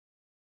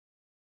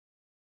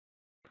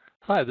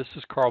Hi, this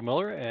is Carl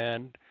Miller,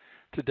 and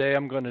today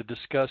I'm going to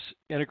discuss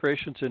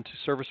integrations into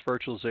service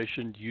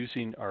virtualization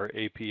using our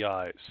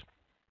APIs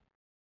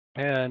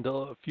and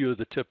a few of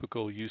the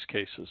typical use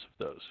cases of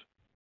those.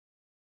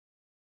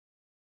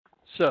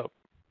 So,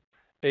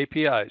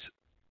 APIs.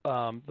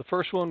 The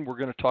first one we're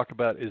going to talk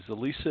about is the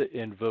Lisa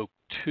Invoke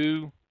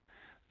 2.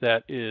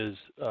 That is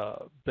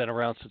been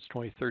around since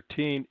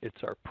 2013.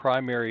 It's our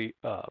primary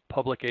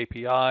public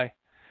API.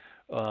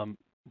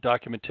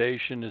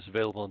 Documentation is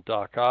available in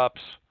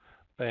DocOps.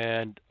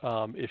 And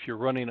if you're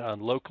running on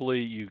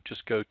locally, you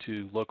just go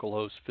to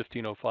localhost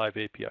 1505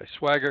 API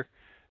Swagger,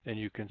 and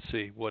you can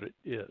see what it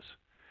is.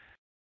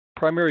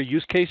 Primary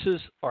use cases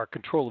are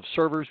control of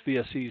servers,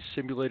 VSEs,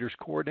 simulators,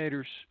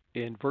 coordinators.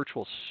 In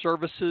virtual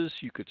services,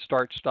 you could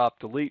start, stop,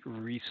 delete,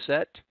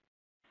 reset.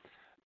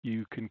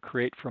 You can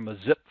create from a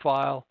zip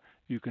file.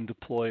 You can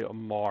deploy a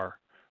MAR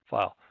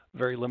file.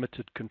 Very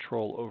limited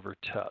control over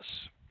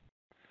tests.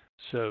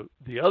 So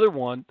the other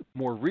one,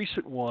 more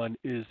recent one,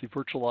 is the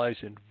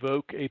Virtualize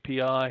Invoke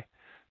API,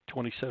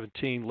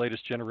 2017,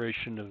 latest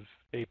generation of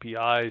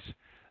APIs.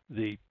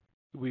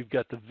 We've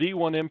got the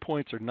V1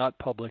 endpoints are not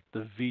public,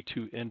 the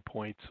V2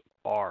 endpoints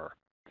are.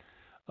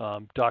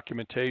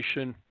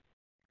 Documentation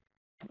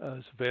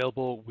is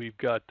available. We've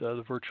got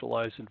the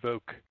Virtualize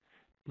Invoke,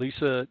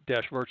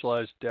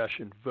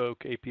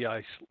 Lisa-Virtualize-Invoke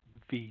API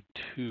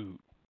V2.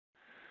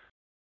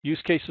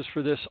 Use cases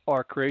for this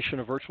are creation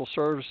of virtual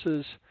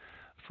services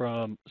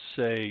from,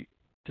 say,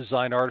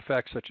 design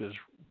artifacts such as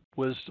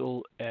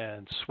WSDL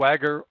and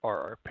Swagger are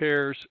our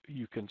pairs.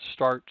 You can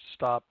start,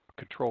 stop,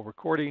 control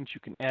recordings.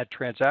 You can add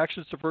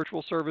transactions to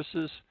virtual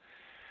services.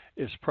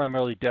 It's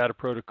primarily data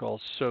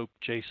protocols, SOAP,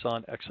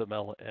 JSON,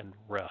 XML, and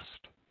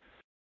REST.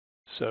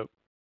 So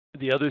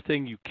the other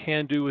thing you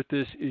can do with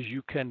this is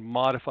you can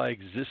modify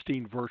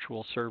existing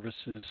virtual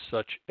services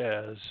such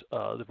as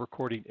the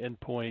recording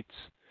endpoints,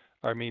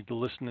 the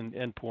listening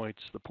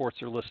endpoints, the ports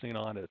they're listening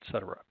on,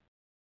 etc.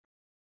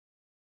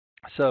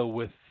 So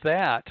with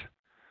that,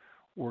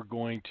 we're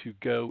going to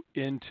go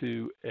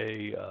into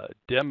a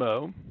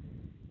demo.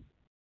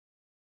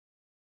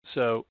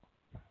 So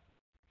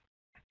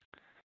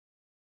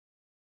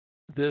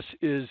this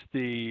is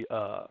the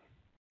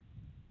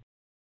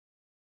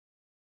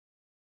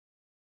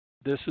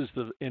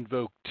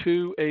Invoke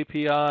 2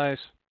 APIs.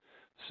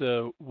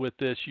 So with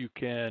this, you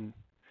can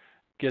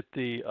get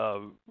the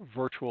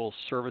virtual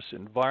service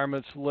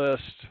environments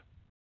list.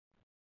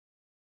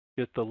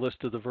 Get the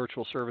list of the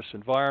virtual service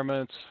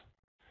environments.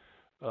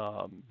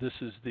 This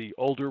is the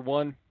older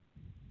one.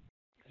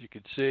 As you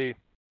can see,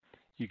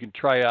 you can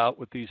try out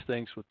with these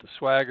things with the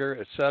Swagger,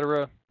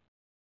 etc.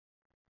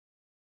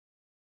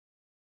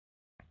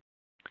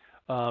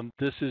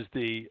 This is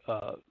the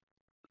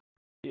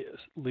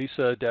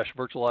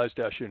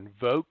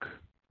Lisa-Virtualize-Invoke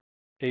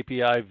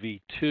API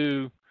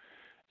v2.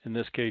 In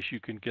this case, you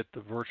can get the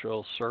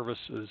virtual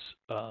services.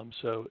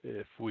 So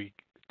if we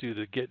do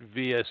the get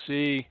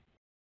VSE,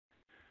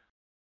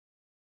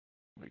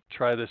 we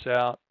try this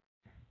out.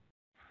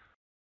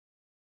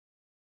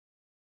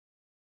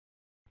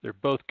 They're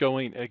both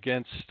going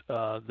against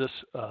the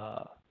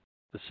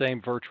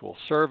same virtual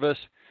service.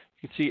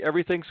 You can see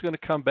everything's going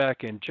to come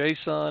back in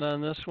JSON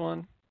on this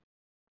one.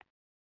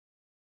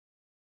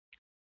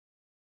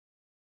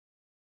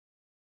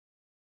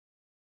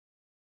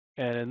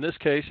 And in this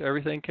case,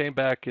 everything came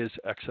back as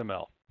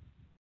XML.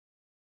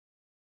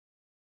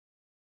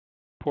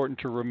 Important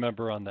to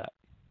remember on that.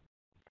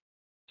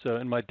 So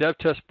in my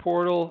DevTest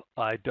portal,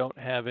 I don't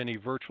have any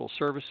virtual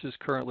services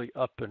currently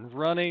up and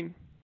running.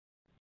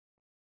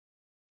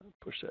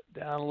 Push that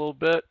down a little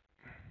bit.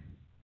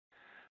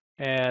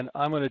 And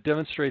I'm going to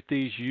demonstrate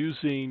these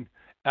using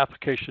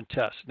application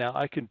tests. Now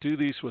I can do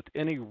these with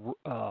any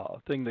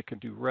thing that can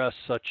do REST,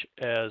 such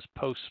as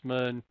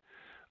Postman.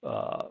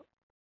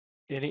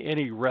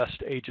 Any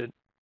REST agent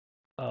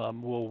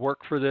will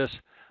work for this.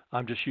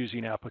 I'm just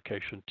using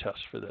application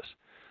tests for this.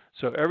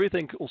 So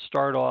everything will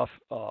start off,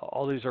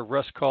 all these are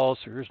REST calls.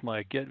 So here's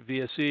my get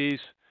VSEs.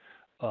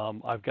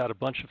 I've got a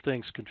bunch of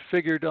things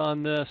configured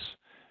on this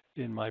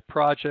in my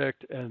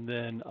project, and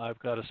then I've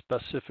got a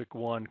specific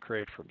one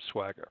created from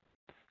Swagger.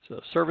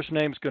 So service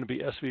name is going to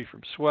be SV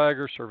from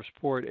Swagger, service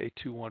port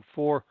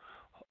 8214.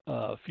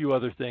 A few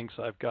other things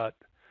I've got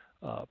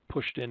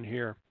pushed in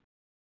here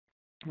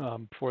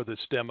for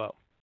this demo.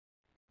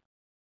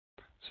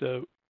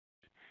 So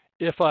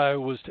if I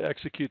was to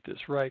execute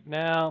this right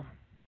now,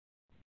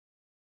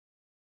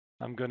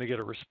 I'm going to get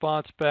a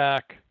response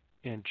back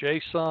in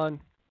JSON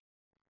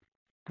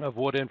of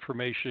what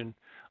information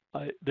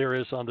there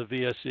is on the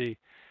VSE.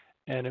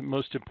 And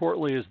most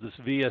importantly is this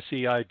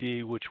VSE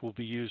ID, which will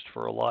be used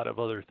for a lot of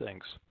other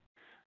things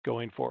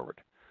going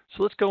forward.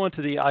 So let's go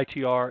into the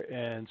ITR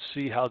and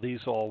see how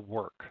these all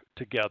work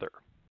together.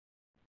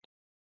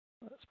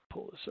 Let's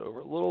pull this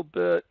over a little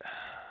bit.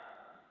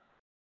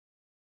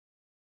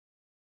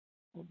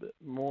 A little bit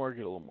more,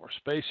 get a little more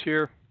space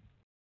here.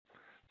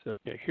 So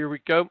okay, here we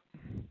go.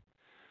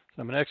 So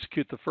I'm going to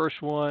execute the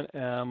first one,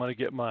 and I'm going to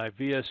get my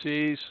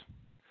VSEs.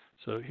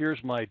 So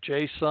here's my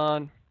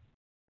JSON.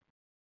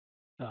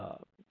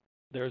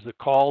 There's a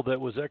call that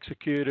was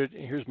executed.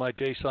 Here's my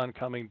JSON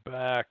coming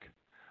back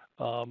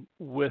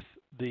with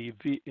the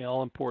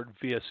all-important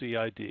VSE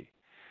ID.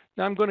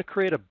 Now I'm going to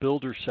create a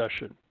builder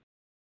session.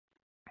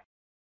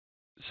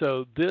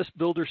 So this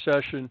builder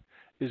session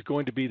is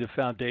going to be the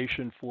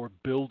foundation for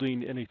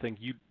building anything.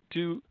 You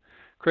do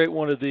create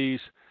one of these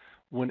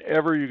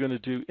whenever you're going to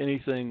do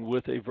anything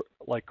with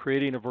like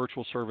creating a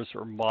virtual service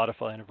or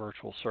modifying a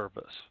virtual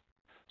service.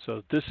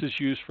 So this is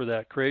used for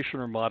that creation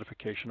or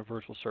modification of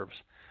virtual service.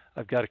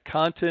 I've got a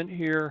content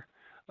here.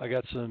 I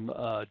got some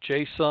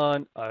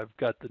JSON. I've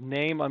got the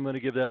name I'm going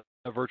to give that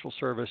a virtual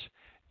service,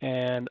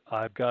 and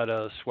I've got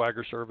a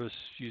Swagger service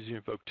using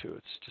Invoke2.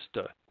 It's just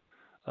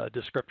a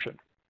description.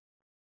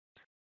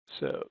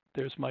 So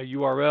there's my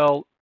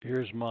URL.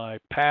 Here's my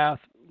path,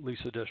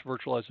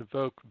 Lisa-virtualize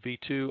invoke,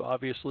 v2,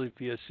 obviously,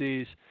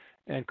 VSEs,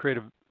 and create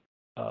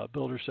a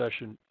builder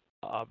session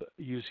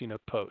using a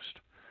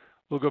post.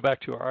 We'll go back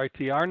to our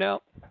ITR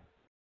now.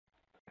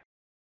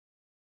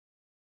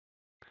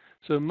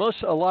 So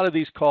a lot of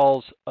these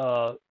calls,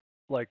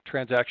 like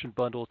transaction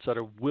bundle, et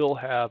cetera, will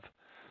have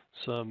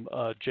some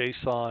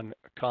JSON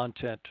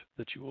content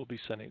that you will be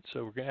sending.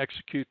 So we're going to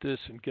execute this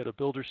and get a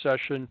builder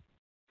session.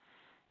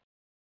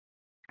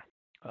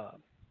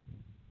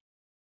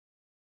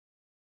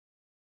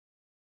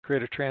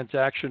 Create a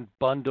transaction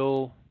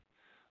bundle.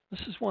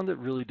 This is one that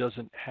really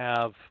doesn't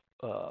have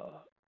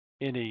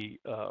any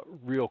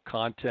real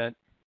content.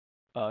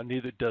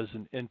 Neither does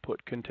an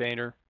input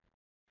container.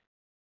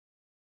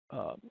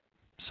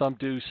 Some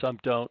do, some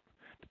don't.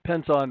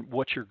 Depends on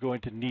what you're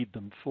going to need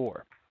them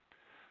for.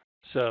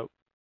 So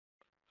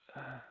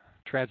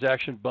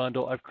transaction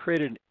bundle, I've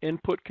created an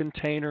input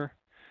container.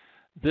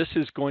 This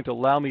is going to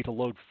allow me to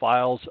load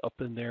files up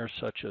in there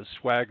such as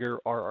Swagger,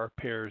 RR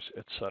pairs,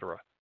 etc.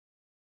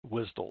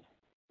 WSDL,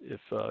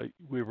 if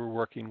we were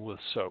working with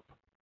SOAP.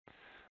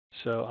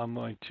 So I'm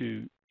going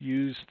to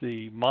use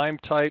the MIME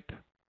type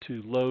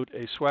to load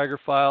a Swagger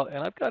file,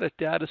 and I've got a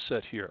data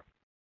set here.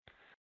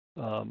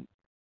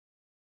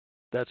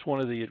 That's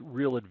one of the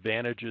real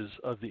advantages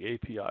of the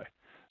API.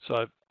 So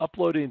I'm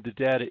uploading the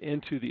data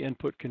into the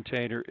input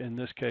container. In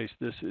this case,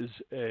 this is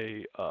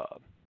a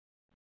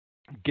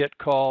GET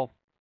call,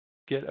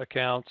 GET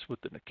accounts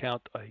with an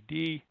account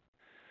ID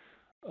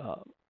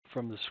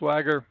from the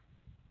Swagger.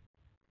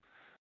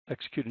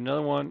 Execute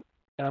another one,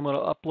 and I'm going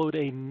to upload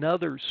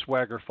another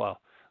Swagger file.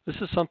 This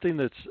is something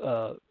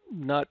that's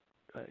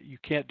you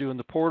can't do in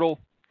the portal,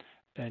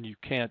 and you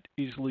can't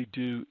easily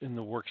do in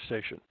the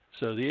workstation.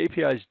 So the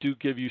APIs do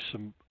give you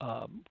some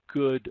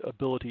good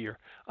ability here.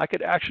 I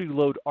could actually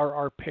load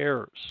RR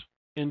pairs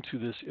into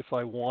this if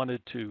I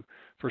wanted to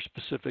for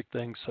specific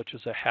things such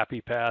as a happy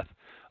path,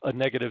 a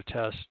negative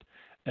test,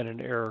 and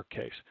an error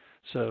case.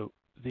 So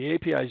the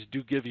APIs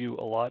do give you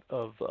a lot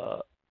of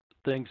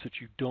things that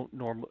you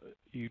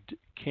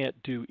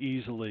can't do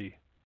easily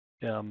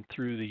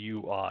through the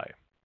UI.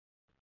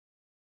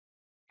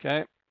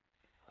 Okay,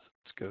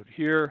 let's go to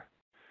here.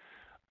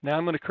 Now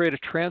I'm going to create a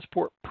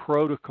transport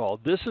protocol.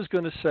 This is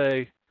going to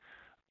say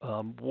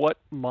what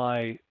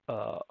I'm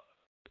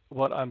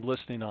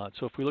listening on.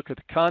 So if we look at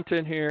the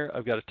content here,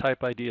 I've got a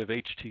type ID of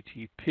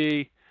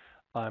HTTP.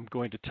 I'm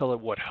going to tell it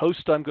what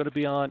host I'm going to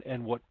be on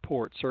and what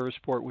port, service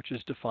port, which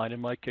is defined in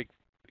my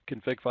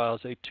config file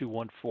as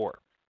 8214.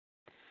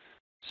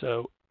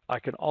 So I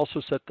can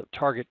also set the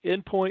target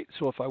endpoint.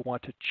 So if I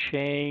want to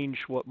change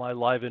what my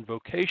live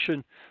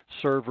invocation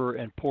server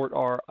and port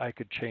are, I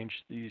could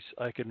change these.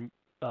 I can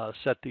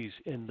set these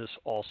in this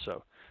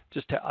also.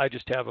 I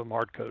just have them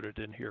hard-coded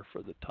in here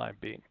for the time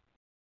being.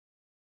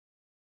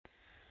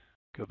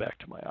 Go back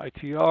to my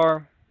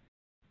ITR,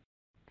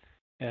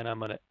 and I'm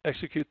going to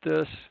execute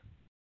this.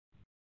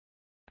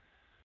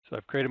 So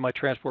I've created my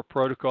transport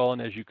protocol,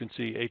 and as you can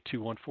see,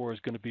 8214 is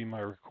going to be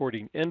my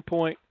recording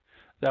endpoint.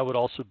 That would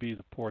also be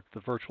the port the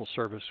virtual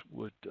service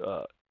would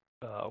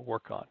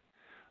work on.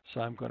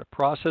 So I'm going to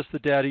process the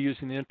data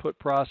using the input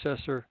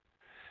processor.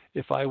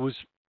 If I was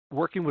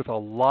working with a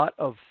lot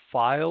of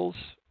files,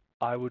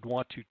 I would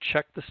want to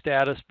check the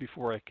status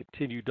before I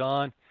continued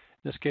on. In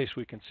this case,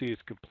 we can see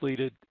it's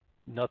completed.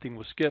 Nothing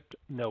was skipped,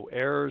 no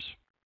errors.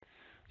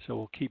 So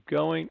we'll keep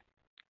going.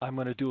 I'm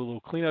going to do a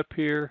little cleanup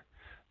here,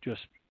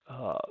 just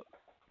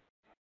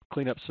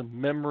clean up some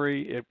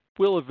memory. It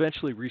will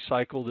eventually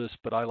recycle this,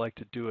 but I like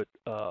to do it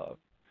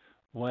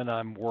when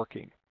I'm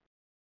working.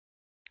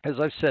 As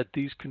I've said,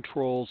 these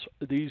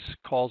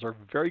calls are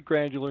very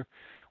granular,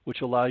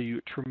 which allow you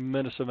a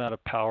tremendous amount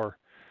of power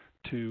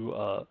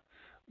to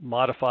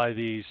modify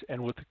these.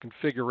 And with the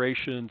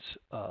configurations,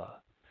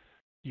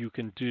 you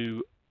can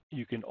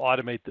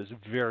automate this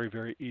very,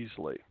 very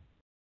easily.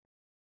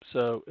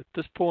 So at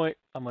this point,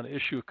 I'm going to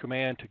issue a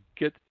command to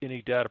get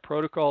any data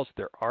protocols.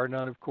 There are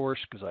none, of course,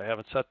 because I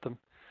haven't set them.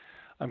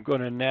 I'm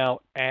going to now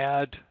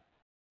add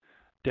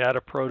data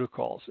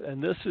protocols.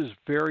 And this is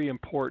very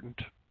important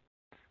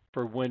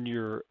for when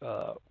you're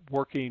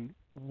working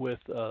with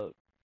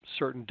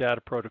certain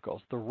data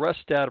protocols. The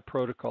REST data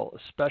protocol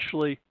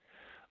especially,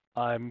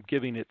 I'm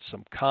giving it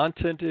some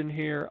content in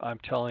here. I'm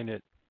telling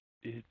it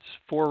it's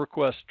for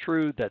requests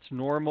true, that's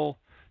normal.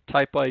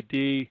 Type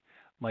ID,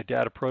 my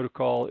data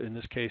protocol, in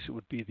this case it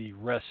would be the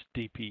REST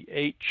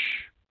DPH.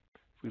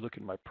 If we look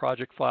at my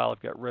project file,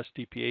 I've got REST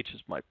DPH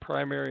as my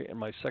primary and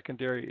my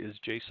secondary is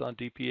JSON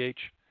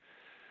DPH.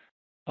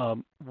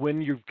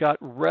 When you've got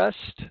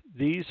REST,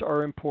 these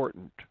are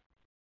important.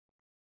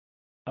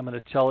 I'm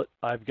going to tell it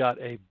I've got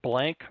a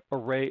blank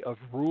array of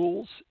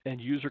rules and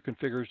user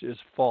configures is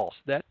false.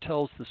 That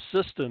tells the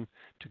system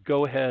to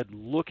go ahead,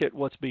 look at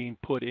what's being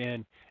put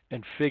in,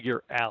 and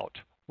figure out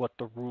what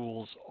the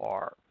rules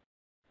are.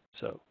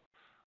 So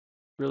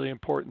really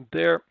important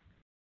there.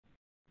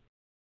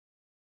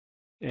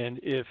 And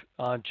if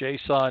on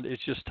JSON,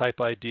 it's just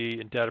type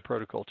ID and data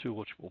protocol 2,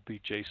 which will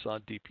be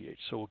JSON DPH.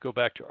 So we'll go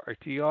back to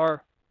RTR.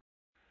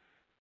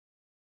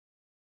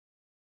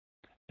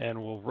 And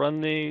we'll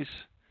run these.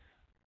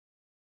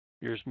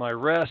 Here's my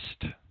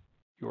REST,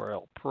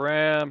 URL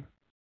param.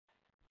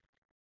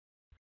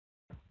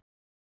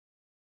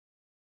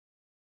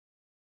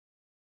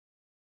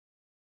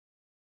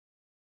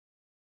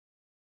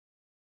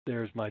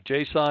 There's my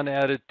JSON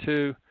added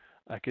to.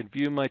 I can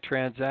view my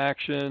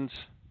transactions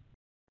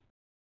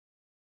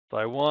if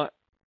I want,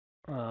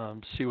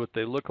 see what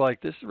they look like.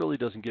 This really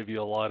doesn't give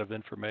you a lot of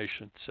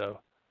information, so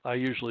I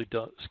usually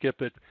don't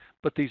skip it,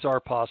 but these are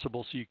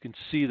possible, so you can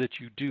see that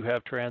you do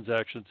have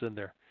transactions in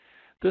there.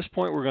 At this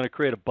point, we're going to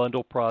create a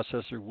bundle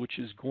processor, which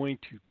is going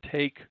to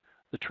take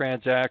the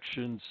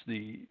transactions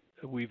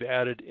we've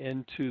added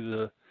into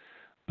the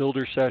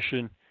builder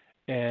session,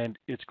 and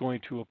it's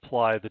going to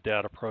apply the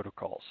data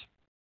protocols.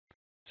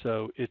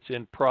 So it's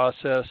in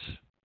process.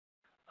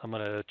 I'm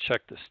going to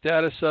check the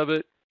status of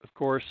it. Of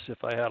course,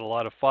 if I had a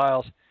lot of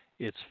files,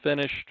 it's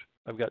finished.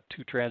 I've got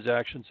 2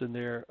 transactions in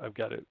there. I've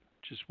got it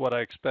just what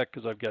I expect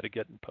because I've got to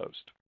get in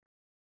post.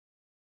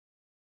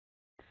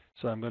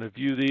 So I'm going to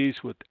view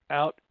these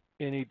without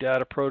any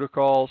data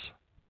protocols.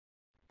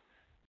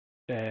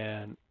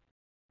 And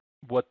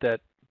what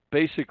that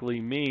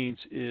basically means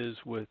is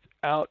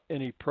without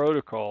any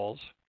protocols,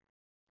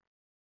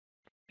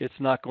 it's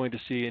not going to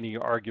see any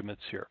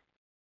arguments here.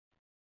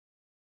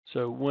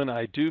 So when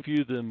I do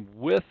view them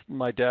with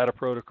my data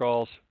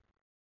protocols,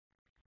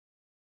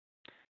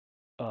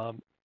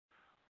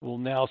 we'll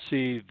now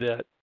see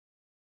that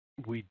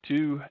we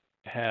do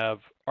have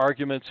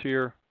arguments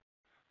here: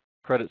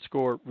 credit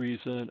score,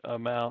 reason,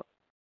 amount,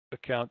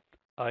 account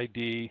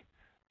ID,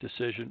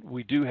 decision.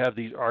 We do have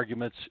these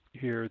arguments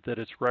here that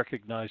it's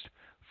recognized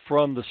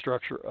from the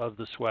structure of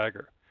the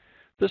Swagger.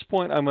 At this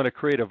point, I'm going to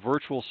create a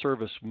virtual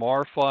service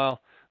MAR file.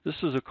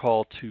 This is a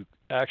call to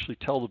actually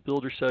tell the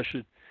builder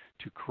session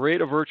to create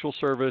a virtual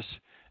service,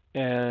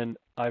 and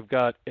I've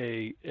got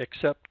a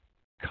accept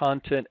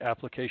content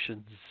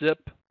application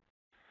zip,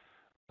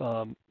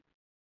 so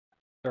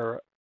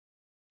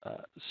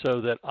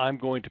that I'm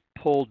going to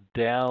pull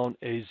down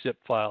a zip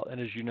file.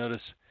 And as you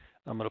notice,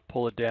 I'm going to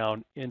pull it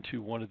down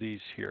into one of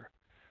these here.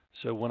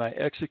 So when I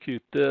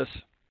execute this,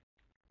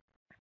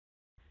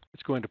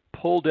 it's going to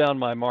pull down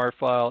my MAR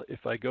file.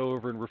 If I go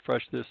over and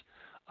refresh this,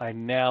 I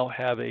now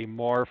have a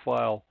MAR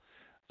file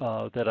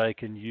that I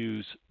can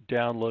use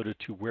downloaded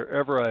to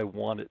wherever I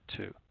want it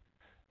to.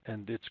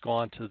 And it's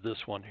gone to this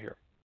one here.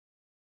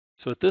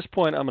 So at this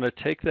point, I'm going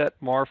to take that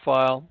MAR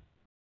file.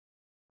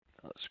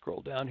 Let's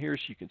scroll down here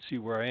so you can see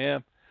where I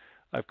am.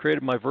 I've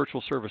created my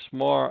virtual service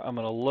MAR. I'm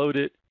going to load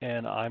it,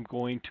 and I'm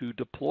going to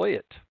deploy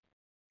it.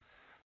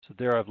 So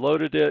there I've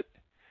loaded it,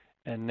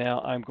 and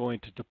now I'm going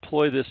to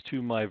deploy this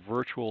to my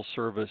virtual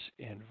service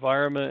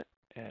environment.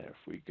 And if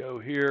we go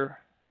here,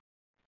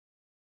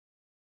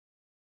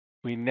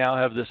 we now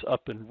have this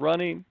up and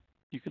running.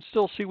 You can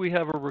still see we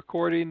have a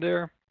recording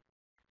there,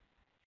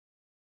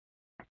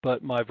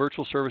 but my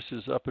virtual service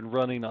is up and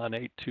running on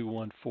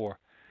 8214.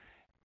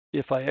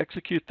 If I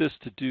execute this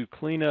to do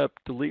cleanup,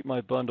 delete my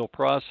bundle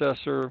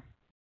processor,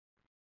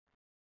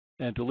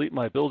 and delete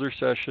my builder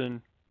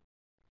session,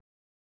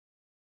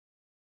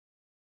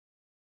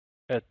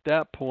 at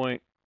that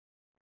point,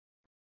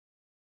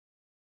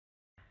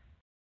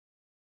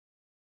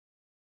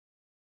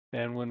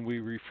 and when we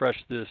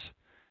refresh this,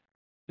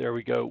 there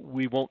we go,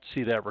 we won't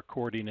see that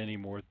recording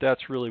anymore.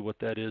 That's really what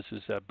that is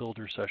that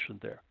builder session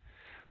there.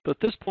 But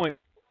at this point,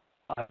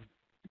 I've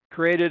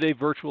created a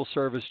virtual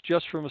service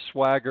just from a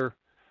Swagger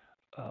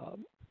file,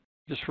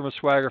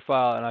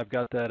 and I've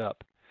got that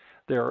up.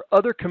 There are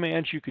other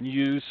commands you can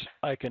use.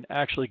 I can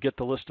actually get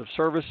the list of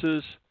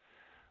services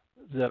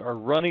that are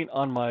running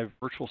on my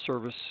virtual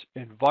service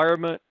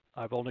environment.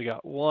 I've only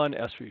got one,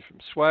 SV from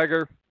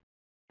Swagger.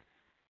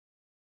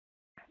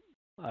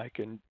 I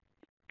can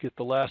get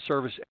the last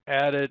service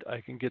added. I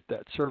can get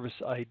that service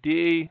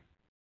ID.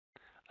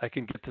 I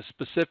can get the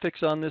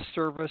specifics on this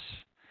service.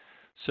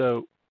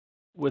 So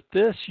with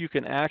this, you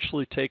can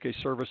actually take a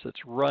service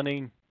that's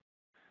running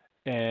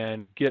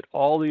and get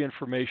all the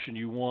information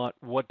you want,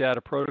 what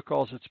data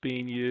protocols it's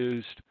being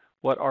used,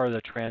 what are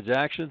the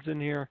transactions in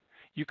here.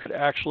 You could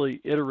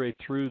actually iterate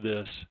through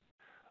this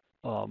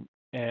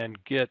and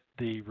get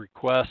the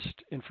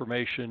request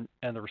information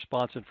and the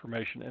response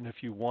information, and if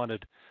you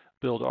wanted,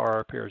 build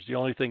RR pairs. The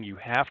only thing you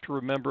have to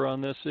remember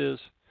on this is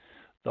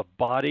the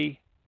body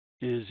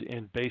is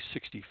in base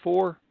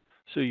 64,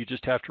 so you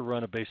just have to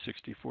run a base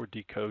 64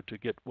 decode to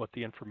get what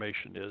the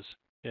information is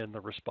in the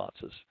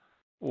responses,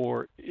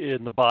 or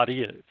in the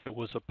body if it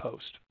was a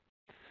post.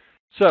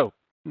 So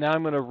now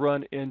I'm going to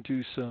run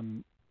into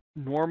some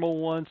normal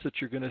ones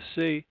that you're going to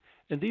see,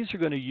 and these are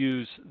going to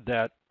use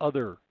that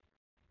other,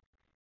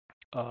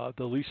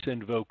 the Lisa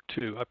invoke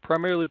 2. I've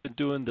primarily been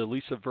doing the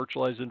Lisa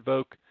virtualize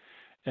invoke,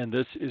 and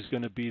this is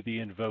going to be the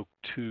invoke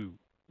 2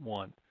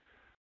 one.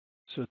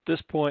 So at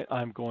this point,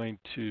 I'm going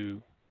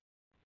to,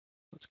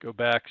 let's go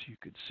back so you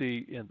can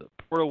see in the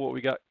portal what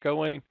we got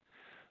going.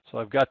 So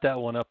I've got that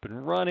one up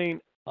and running.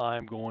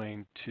 I'm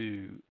going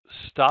to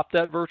stop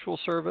that virtual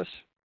service.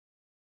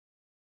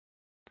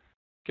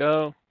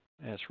 Go,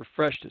 and it's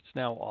refreshed. It's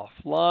now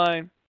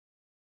offline.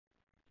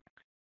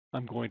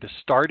 I'm going to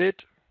start it.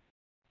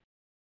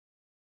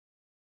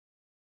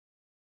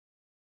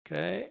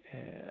 Okay,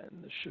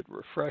 and this should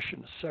refresh in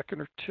a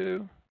second or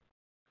two.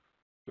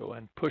 Go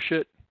ahead and push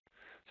it.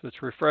 So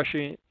it's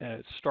refreshing and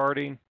it's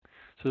starting.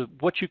 So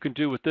what you can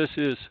do with this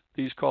is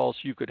these calls,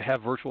 you could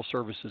have virtual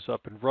services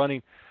up and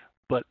running,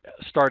 but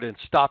start and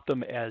stop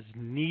them as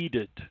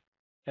needed,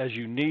 as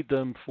you need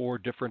them for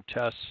different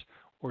tests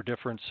or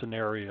different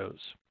scenarios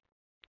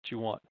that you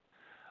want.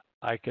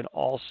 I can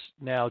also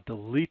now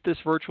delete this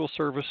virtual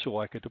service so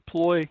I could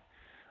deploy,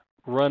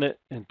 run it,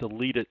 and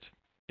delete it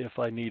if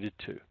I needed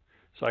to.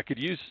 So I could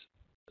use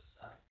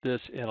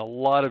this in a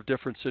lot of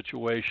different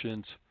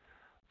situations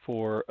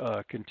for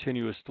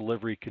continuous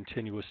delivery,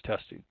 continuous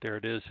testing. There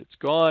it is, it's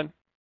gone.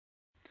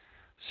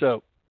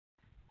 So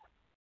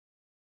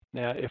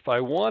now if I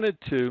wanted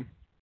to,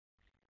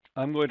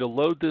 I'm going to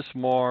load this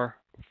MAR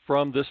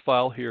from this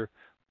file here,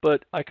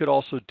 but I could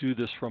also do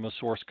this from a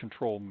source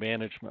control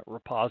management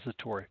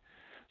repository.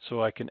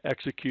 So I can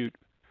execute,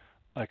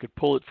 I could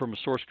pull it from a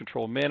source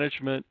control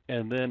management,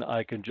 and then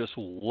I can just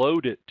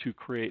load it to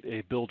create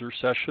a builder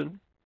session.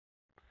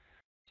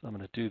 So I'm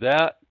going to do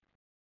that.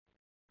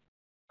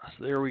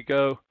 So there we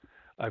go.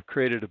 I've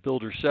created a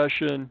builder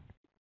session.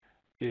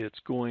 It's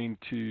going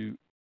to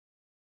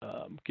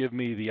give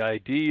me the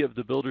ID of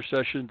the builder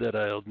session that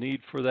I'll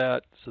need for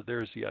that. So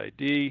there's the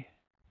ID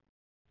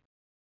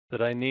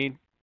that I need.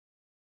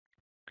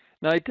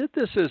 Now I did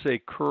this as a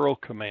curl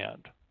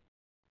command.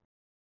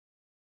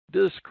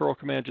 This curl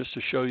command just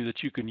to show you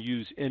that you can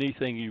use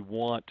anything you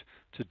want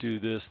to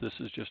do this. This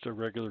is just a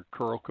regular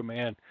curl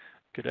command.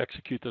 You could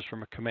execute this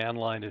from a command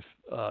line if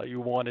you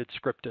wanted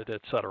scripted,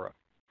 etc.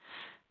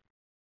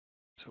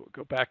 So we'll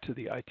go back to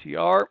the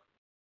ITR.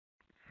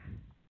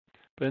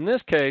 But in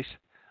this case,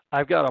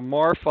 I've got a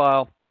MAR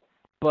file,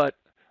 but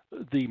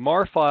the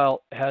MAR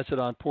file has it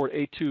on port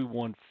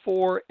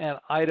 8214, and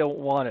I don't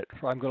want it.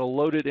 I'm going to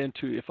load it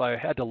into, if I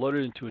had to load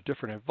it into a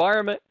different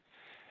environment,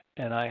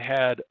 and I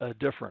had a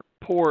different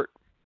port,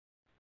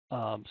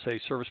 say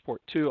service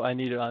port 2, I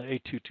need it on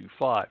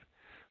 8225.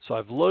 So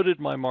I've loaded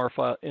my MAR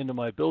file into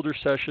my builder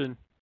session.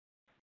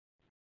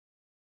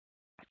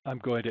 I'm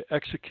going to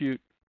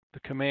execute the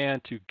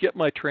command to get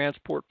my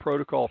transport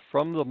protocol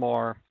from the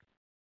MAR.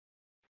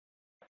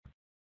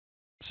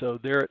 So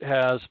there it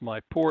has my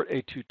port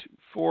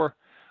 8224.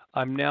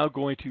 I'm now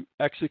going to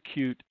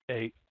execute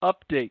a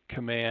update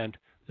command.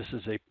 This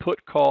is a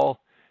put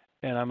call,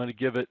 and I'm going to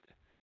give it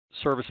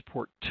service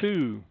port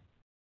 2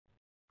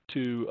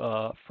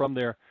 to from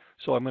there.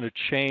 So I'm going to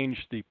change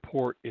the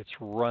port it's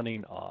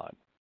running on.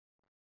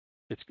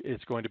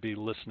 It's going to be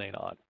listening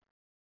on.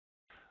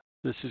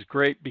 This is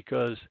great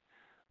because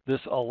this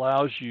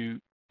allows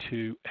you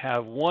to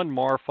have one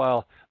MAR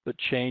file but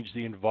change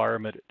the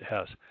environment it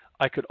has.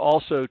 I could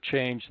also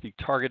change the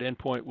target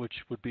endpoint, which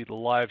would be the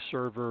live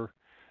server,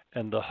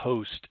 and the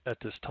host at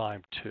this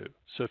time too.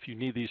 So if you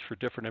need these for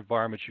different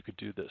environments, you could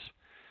do this.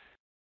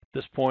 At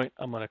this point,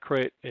 I'm going to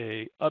create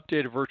a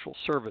updated virtual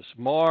service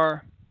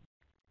MAR,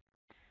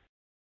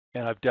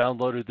 and I've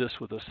downloaded this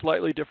with a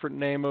slightly different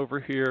name over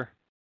here.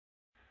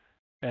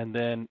 And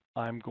then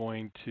I'm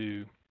going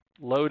to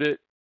load it,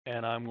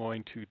 and I'm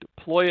going to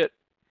deploy it.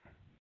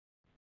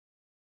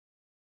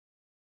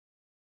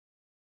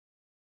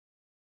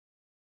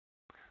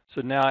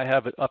 So now I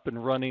have it up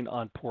and running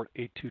on port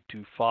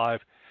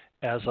 8225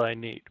 as I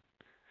need.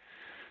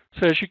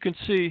 So as you can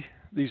see,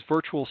 these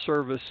virtual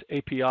service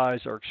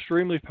APIs are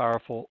extremely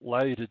powerful,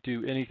 allow you to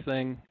do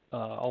anything,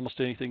 almost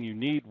anything you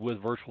need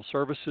with virtual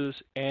services,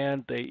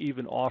 and they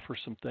even offer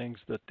some things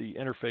that the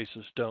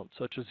interfaces don't,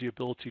 such as the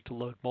ability to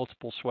load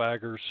multiple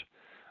Swaggers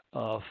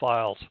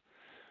files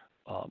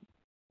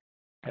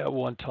at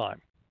one time.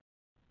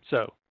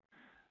 So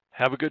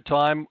have a good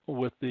time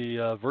with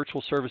the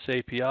virtual service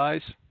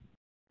APIs,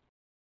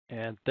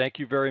 and thank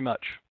you very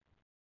much.